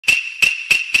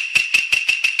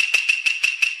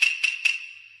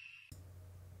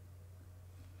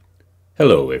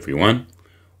Hello everyone.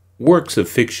 Works of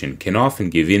fiction can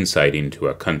often give insight into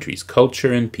a country's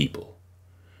culture and people.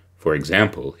 For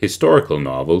example, historical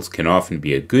novels can often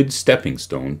be a good stepping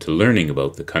stone to learning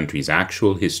about the country's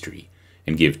actual history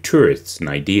and give tourists an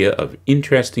idea of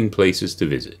interesting places to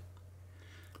visit.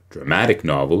 Dramatic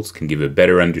novels can give a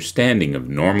better understanding of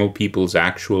normal people's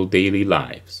actual daily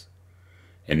lives.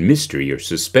 And mystery or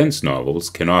suspense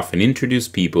novels can often introduce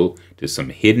people to some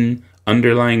hidden,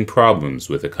 underlying problems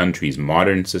with a country's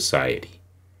modern society.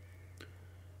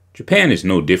 Japan is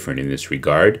no different in this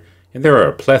regard, and there are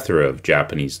a plethora of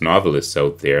Japanese novelists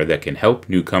out there that can help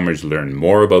newcomers learn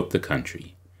more about the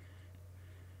country.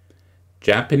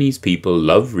 Japanese people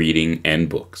love reading and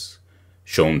books,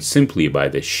 shown simply by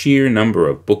the sheer number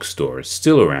of bookstores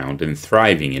still around and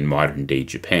thriving in modern-day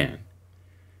Japan.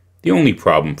 The only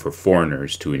problem for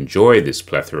foreigners to enjoy this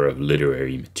plethora of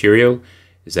literary material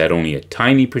is that only a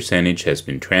tiny percentage has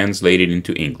been translated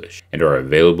into English and are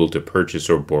available to purchase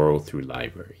or borrow through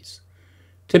libraries.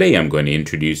 Today I'm going to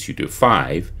introduce you to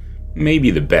 5,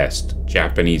 maybe the best,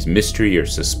 Japanese mystery or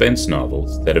suspense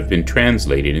novels that have been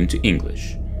translated into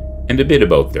English, and a bit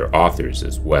about their authors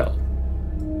as well.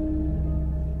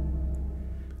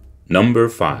 Number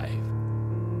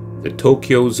 5. The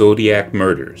Tokyo Zodiac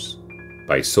Murders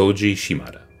by Soji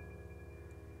Shimada.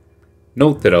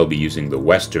 Note that I'll be using the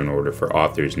Western order for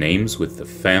authors' names with the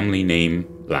family name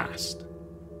last.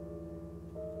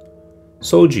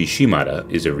 Soji Shimada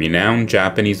is a renowned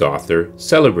Japanese author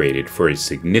celebrated for his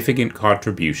significant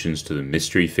contributions to the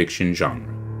mystery fiction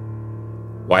genre.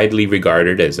 Widely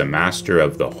regarded as a master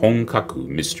of the honkaku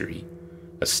mystery,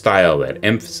 a style that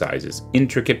emphasizes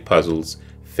intricate puzzles,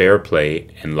 fair play,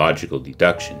 and logical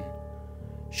deduction,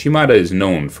 Shimada is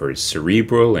known for his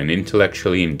cerebral and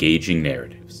intellectually engaging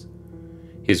narratives.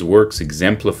 His works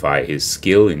exemplify his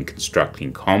skill in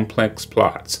constructing complex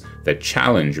plots that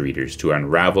challenge readers to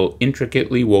unravel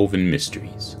intricately woven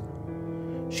mysteries.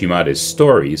 Shimada's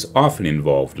stories often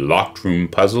involved locked room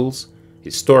puzzles,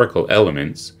 historical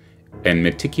elements, and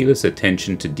meticulous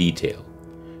attention to detail,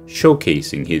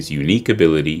 showcasing his unique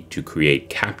ability to create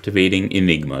captivating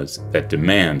enigmas that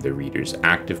demand the reader's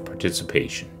active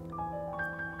participation.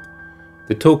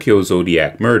 The Tokyo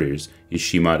Zodiac Murders is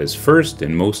Shimada's first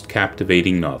and most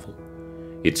captivating novel.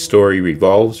 Its story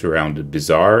revolves around a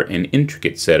bizarre and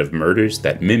intricate set of murders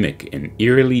that mimic an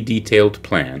eerily detailed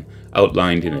plan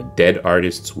outlined in a dead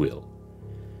artist's will.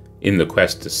 In the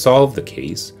quest to solve the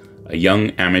case, a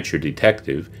young amateur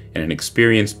detective and an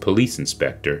experienced police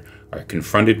inspector are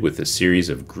confronted with a series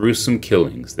of gruesome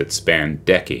killings that span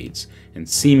decades and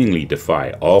seemingly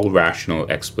defy all rational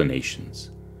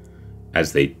explanations.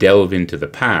 As they delve into the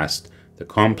past, the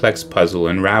complex puzzle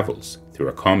unravels through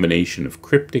a combination of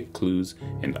cryptic clues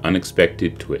and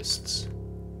unexpected twists.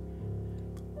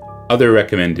 Other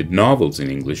recommended novels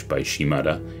in English by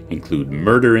Shimada include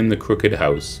Murder in the Crooked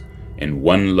House and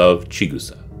One Love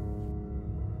Chigusa.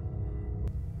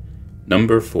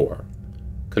 Number 4.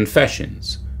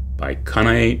 Confessions by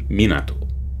Kanae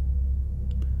Minato.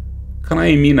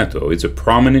 Kanae Minato is a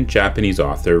prominent Japanese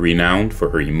author renowned for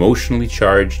her emotionally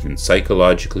charged and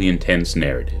psychologically intense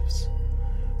narratives.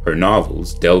 Her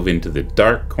novels delve into the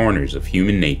dark corners of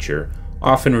human nature,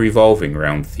 often revolving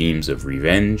around themes of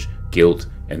revenge, guilt,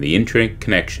 and the intricate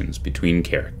connections between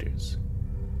characters.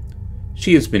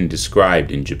 She has been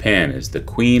described in Japan as the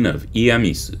Queen of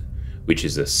Iamisu, which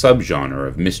is a subgenre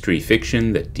of mystery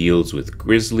fiction that deals with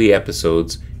grisly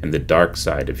episodes and the dark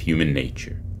side of human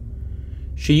nature.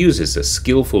 She uses a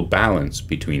skillful balance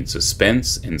between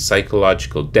suspense and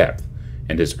psychological depth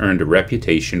and has earned a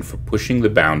reputation for pushing the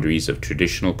boundaries of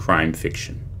traditional crime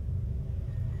fiction.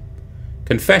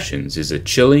 Confessions is a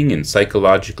chilling and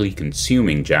psychologically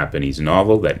consuming Japanese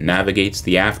novel that navigates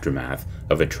the aftermath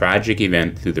of a tragic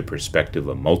event through the perspective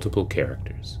of multiple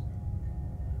characters.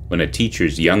 When a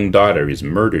teacher's young daughter is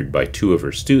murdered by 2 of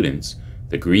her students,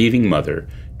 the grieving mother,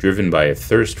 driven by a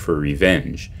thirst for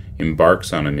revenge,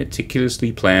 embarks on a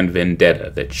meticulously planned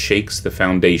vendetta that shakes the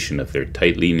foundation of their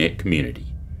tightly knit community.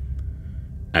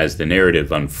 As the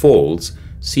narrative unfolds,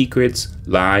 secrets,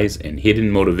 lies, and hidden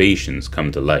motivations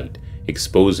come to light,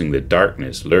 exposing the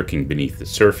darkness lurking beneath the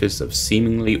surface of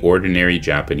seemingly ordinary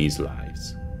Japanese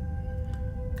lives.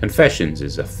 Confessions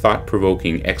is a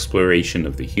thought-provoking exploration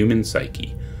of the human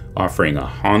psyche, offering a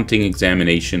haunting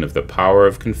examination of the power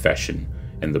of confession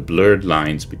and the blurred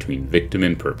lines between victim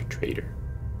and perpetrator.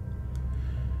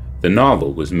 The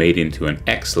novel was made into an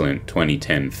excellent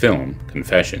 2010 film,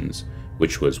 Confessions,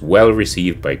 which was well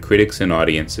received by critics and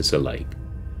audiences alike.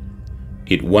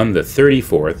 It won the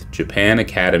 34th Japan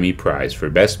Academy Prize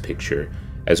for Best Picture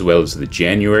as well as the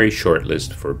January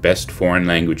shortlist for Best Foreign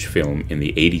Language Film in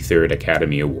the 83rd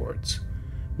Academy Awards.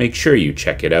 Make sure you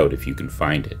check it out if you can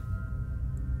find it.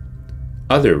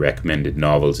 Other recommended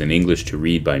novels in English to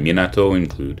read by Minato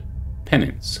include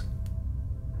Penance.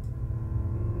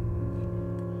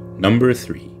 Number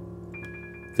 3.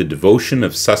 The Devotion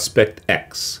of Suspect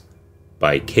X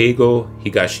by Keigo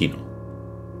Higashino.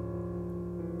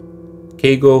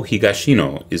 Keigo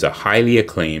Higashino is a highly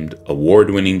acclaimed,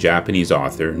 award-winning Japanese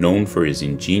author known for his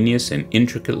ingenious and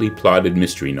intricately plotted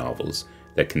mystery novels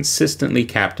that consistently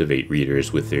captivate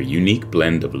readers with their unique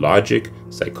blend of logic,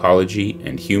 psychology,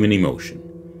 and human emotion.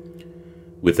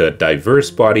 With a diverse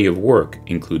body of work,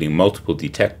 including multiple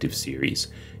detective series,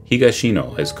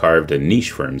 Higashino has carved a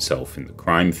niche for himself in the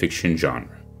crime fiction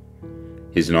genre.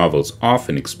 His novels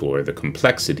often explore the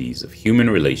complexities of human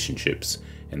relationships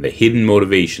and the hidden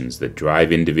motivations that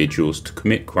drive individuals to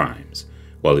commit crimes,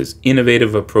 while his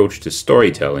innovative approach to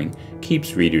storytelling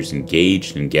keeps readers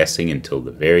engaged and guessing until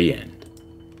the very end.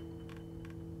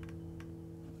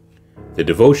 The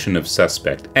Devotion of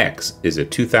Suspect X is a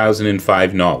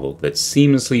 2005 novel that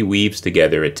seamlessly weaves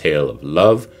together a tale of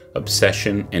love,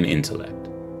 obsession, and intellect.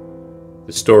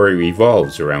 The story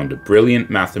revolves around a brilliant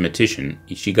mathematician,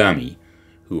 Ishigami,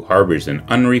 who harbors an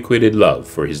unrequited love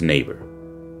for his neighbor.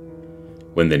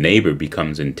 When the neighbor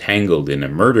becomes entangled in a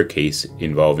murder case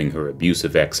involving her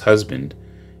abusive ex-husband,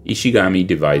 Ishigami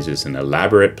devises an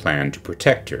elaborate plan to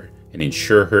protect her and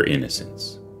ensure her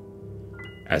innocence.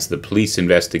 As the police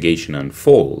investigation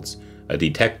unfolds, a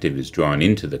detective is drawn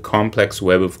into the complex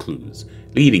web of clues,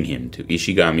 leading him to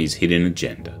Ishigami's hidden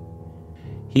agenda.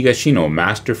 Higashino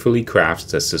masterfully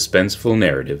crafts a suspenseful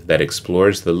narrative that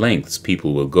explores the lengths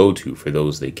people will go to for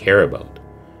those they care about,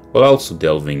 while also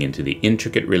delving into the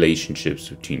intricate relationships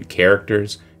between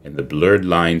characters and the blurred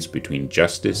lines between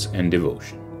justice and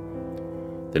devotion.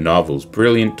 The novel's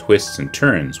brilliant twists and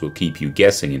turns will keep you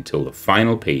guessing until the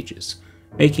final pages,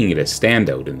 making it a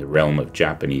standout in the realm of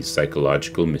Japanese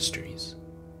psychological mysteries.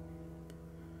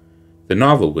 The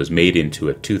novel was made into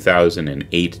a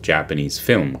 2008 Japanese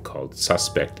film called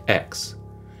Suspect X,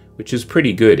 which is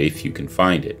pretty good if you can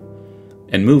find it,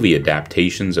 and movie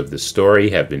adaptations of the story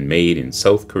have been made in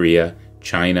South Korea,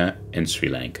 China, and Sri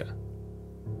Lanka.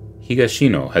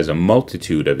 Higashino has a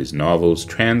multitude of his novels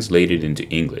translated into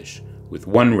English, with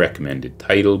one recommended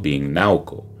title being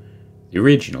Naoko. The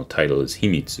original title is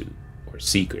Himitsu, or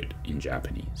Secret in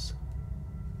Japanese.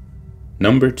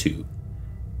 Number 2.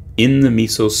 In the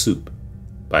Miso Soup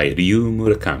by Ryu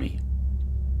Murakami.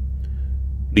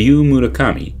 Ryu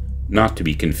Murakami, not to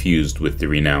be confused with the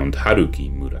renowned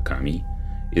Haruki Murakami,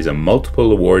 is a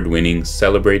multiple award-winning,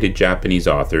 celebrated Japanese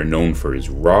author known for his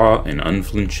raw and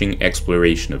unflinching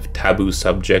exploration of taboo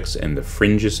subjects and the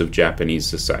fringes of Japanese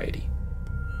society.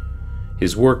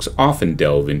 His works often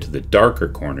delve into the darker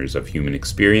corners of human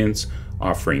experience,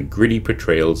 offering gritty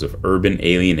portrayals of urban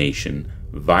alienation,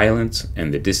 violence,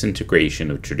 and the disintegration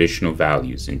of traditional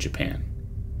values in Japan.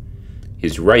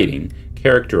 His writing,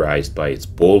 characterized by its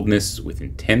boldness with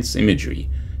intense imagery,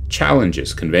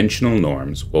 challenges conventional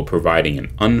norms while providing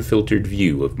an unfiltered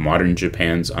view of modern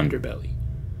Japan's underbelly.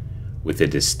 With a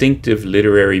distinctive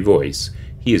literary voice,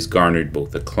 he has garnered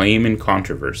both acclaim and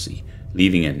controversy,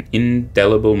 leaving an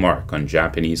indelible mark on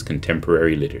Japanese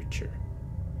contemporary literature.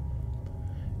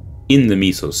 In the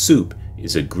Miso Soup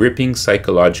is a gripping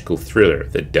psychological thriller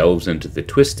that delves into the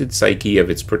twisted psyche of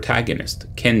its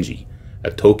protagonist, Kenji,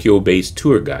 a Tokyo-based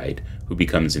tour guide who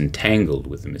becomes entangled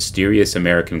with a mysterious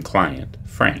American client,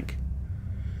 Frank.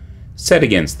 Set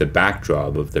against the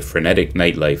backdrop of the frenetic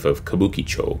nightlife of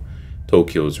Kabukicho,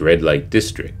 Tokyo's red light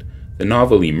district, the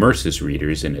novel immerses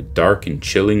readers in a dark and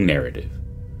chilling narrative.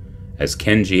 As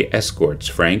Kenji escorts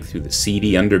Frank through the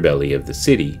seedy underbelly of the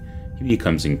city, he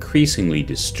becomes increasingly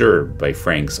disturbed by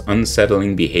Frank's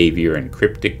unsettling behavior and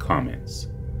cryptic comments.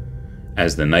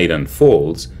 As the night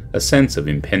unfolds, a sense of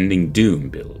impending doom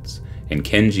builds, and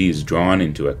Kenji is drawn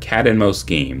into a cat-and-mouse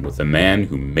game with a man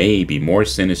who may be more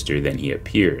sinister than he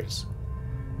appears.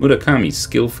 Murakami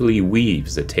skillfully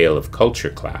weaves a tale of culture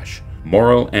clash,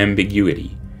 moral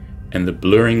ambiguity, and the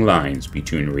blurring lines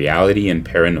between reality and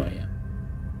paranoia.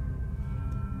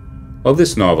 While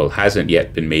this novel hasn't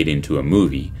yet been made into a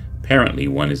movie, apparently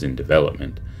one is in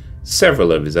development,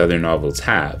 several of his other novels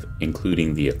have,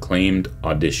 including the acclaimed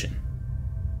Audition.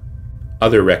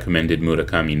 Other recommended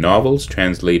Murakami novels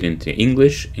translated into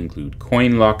English include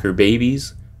Coin Locker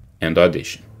Babies and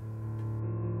Audition.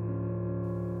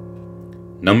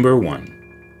 Number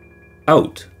 1.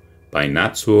 Out by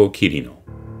Natsuo Kirino.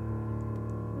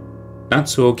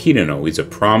 Natsuo Kirino is a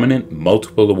prominent,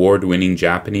 multiple award-winning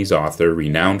Japanese author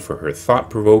renowned for her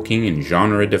thought-provoking and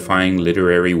genre-defying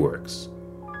literary works.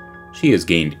 She has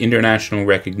gained international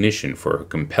recognition for her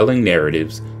compelling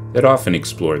narratives that often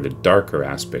explore the darker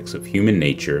aspects of human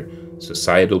nature,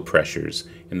 societal pressures,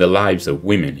 and the lives of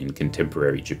women in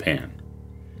contemporary Japan.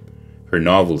 Her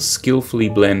novels skillfully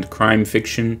blend crime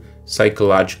fiction,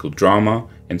 psychological drama,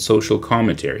 and social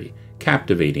commentary,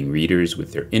 captivating readers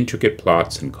with their intricate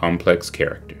plots and complex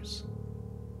characters.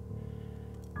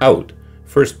 Out,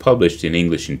 first published in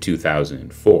English in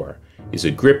 2004, is a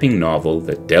gripping novel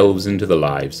that delves into the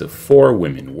lives of 4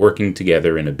 women working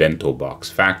together in a bento box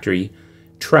factory,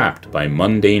 trapped by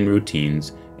mundane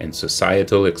routines and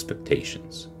societal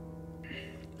expectations.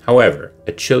 However,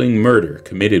 a chilling murder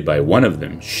committed by one of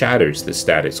them shatters the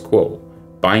status quo,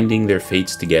 binding their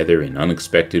fates together in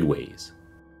unexpected ways.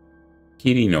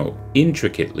 Kirino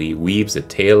intricately weaves a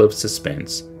tale of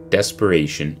suspense,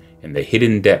 desperation, and the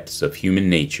hidden depths of human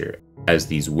nature as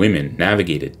these women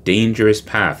navigate a dangerous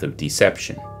path of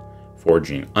deception,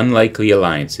 forging unlikely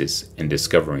alliances and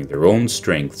discovering their own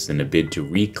strengths in a bid to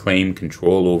reclaim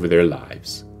control over their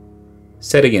lives.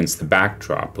 Set against the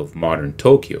backdrop of modern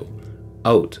Tokyo,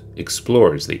 Out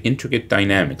explores the intricate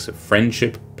dynamics of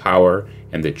friendship, power,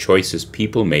 and the choices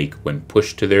people make when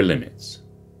pushed to their limits.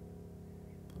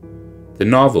 The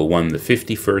novel won the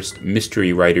 51st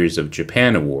Mystery Writers of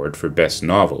Japan Award for Best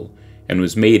Novel and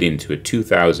was made into a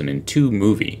 2002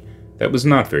 movie that was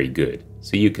not very good,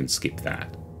 so you can skip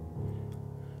that.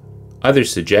 Other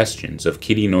suggestions of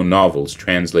Kirino novels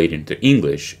translated into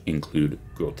English include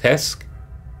grotesque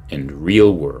and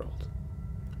real world.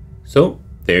 So,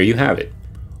 there you have it.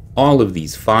 All of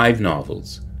these 5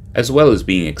 novels, as well as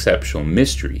being exceptional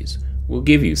mysteries, will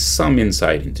give you some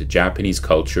insight into Japanese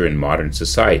culture and modern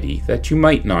society that you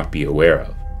might not be aware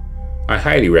of. I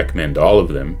highly recommend all of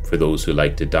them for those who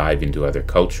like to dive into other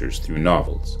cultures through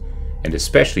novels, and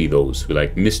especially those who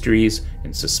like mysteries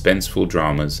and suspenseful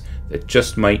dramas that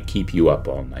just might keep you up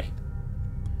all night.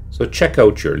 So check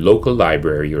out your local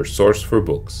library or source for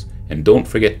books, and don't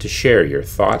forget to share your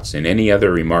thoughts and any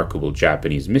other remarkable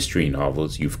Japanese mystery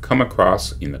novels you've come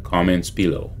across in the comments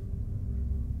below.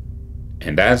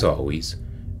 And as always,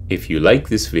 if you like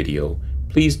this video,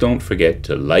 please don't forget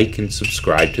to like and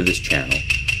subscribe to this channel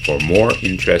for more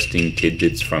interesting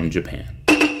tidbits from Japan.